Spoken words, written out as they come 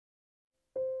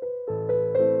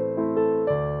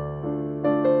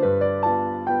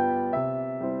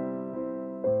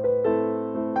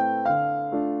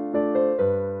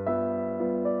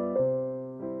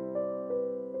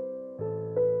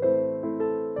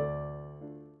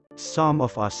Some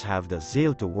of us have the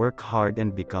zeal to work hard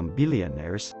and become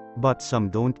billionaires, but some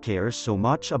don't care so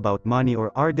much about money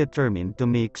or are determined to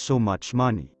make so much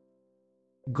money.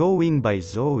 Going by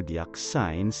zodiac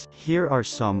signs, here are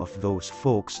some of those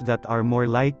folks that are more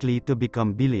likely to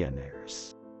become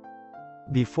billionaires.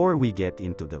 Before we get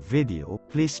into the video,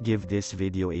 please give this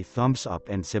video a thumbs up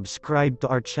and subscribe to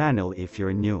our channel if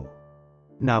you're new.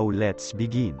 Now let's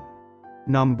begin.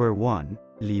 Number 1,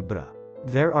 Libra.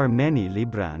 There are many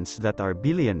Librans that are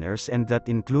billionaires, and that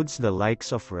includes the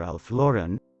likes of Ralph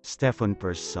Lauren, Stephen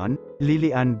Person,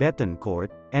 Lillian Bettencourt,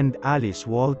 and Alice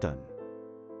Walton.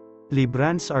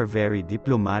 Librans are very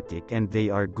diplomatic and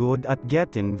they are good at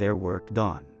getting their work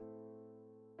done.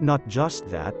 Not just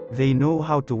that, they know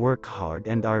how to work hard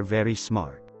and are very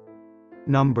smart.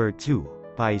 Number 2,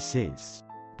 Pisces.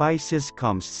 Pisces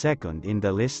comes second in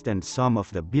the list, and some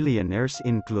of the billionaires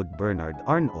include Bernard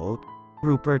Arnault,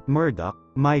 Rupert Murdoch,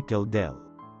 Michael Dell.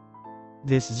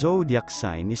 This zodiac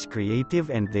sign is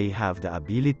creative and they have the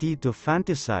ability to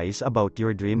fantasize about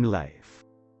your dream life.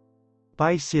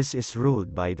 Pisces is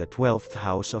ruled by the 12th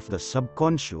house of the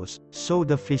subconscious, so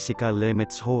the physical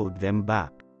limits hold them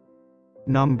back.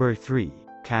 Number 3,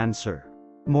 Cancer.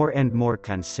 More and more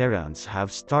Cancerians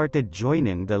have started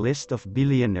joining the list of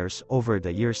billionaires over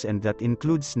the years, and that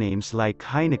includes names like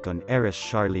Heineken heiress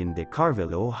Charlene de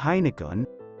Carvalho Heineken,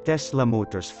 Tesla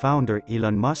Motors founder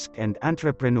Elon Musk, and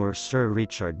entrepreneur Sir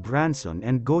Richard Branson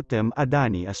and Gautam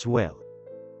Adani as well.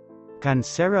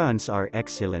 Cancerians are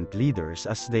excellent leaders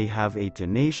as they have a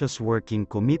tenacious working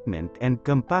commitment and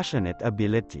compassionate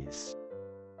abilities.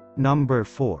 Number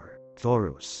 4,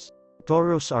 Taurus.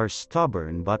 Taurus are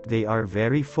stubborn but they are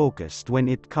very focused when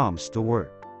it comes to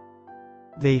work.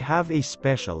 They have a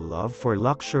special love for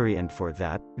luxury, and for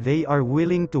that, they are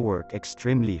willing to work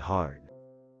extremely hard.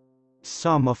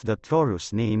 Some of the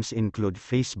Taurus names include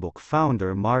Facebook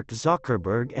founder Mark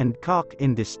Zuckerberg and Koch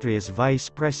Industries Vice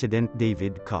President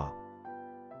David Koch.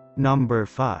 Number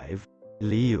 5,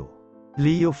 Leo.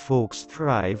 Leo folks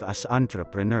thrive as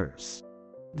entrepreneurs.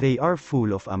 They are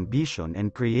full of ambition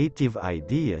and creative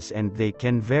ideas, and they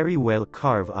can very well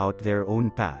carve out their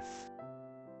own path.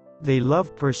 They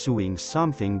love pursuing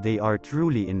something, they are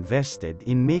truly invested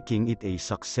in making it a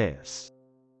success.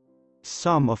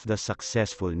 Some of the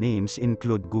successful names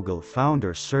include Google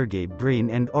founder Sergey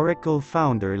Brin and Oracle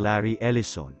founder Larry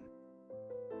Ellison.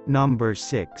 Number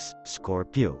 6,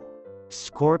 Scorpio.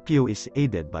 Scorpio is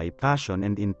aided by passion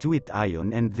and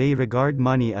intuition, and they regard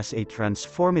money as a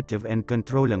transformative and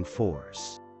controlling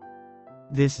force.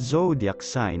 This zodiac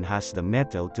sign has the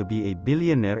mettle to be a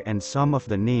billionaire, and some of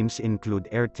the names include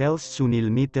Airtel's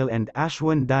Sunil Mittal and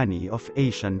Ashwin Dani of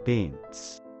Asian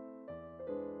Paints.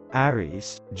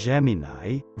 Aries,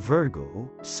 Gemini, Virgo,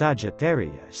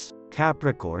 Sagittarius,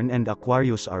 Capricorn and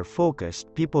Aquarius are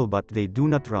focused people, but they do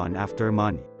not run after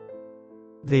money.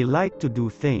 They like to do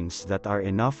things that are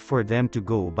enough for them to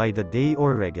go by the day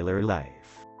or regular life.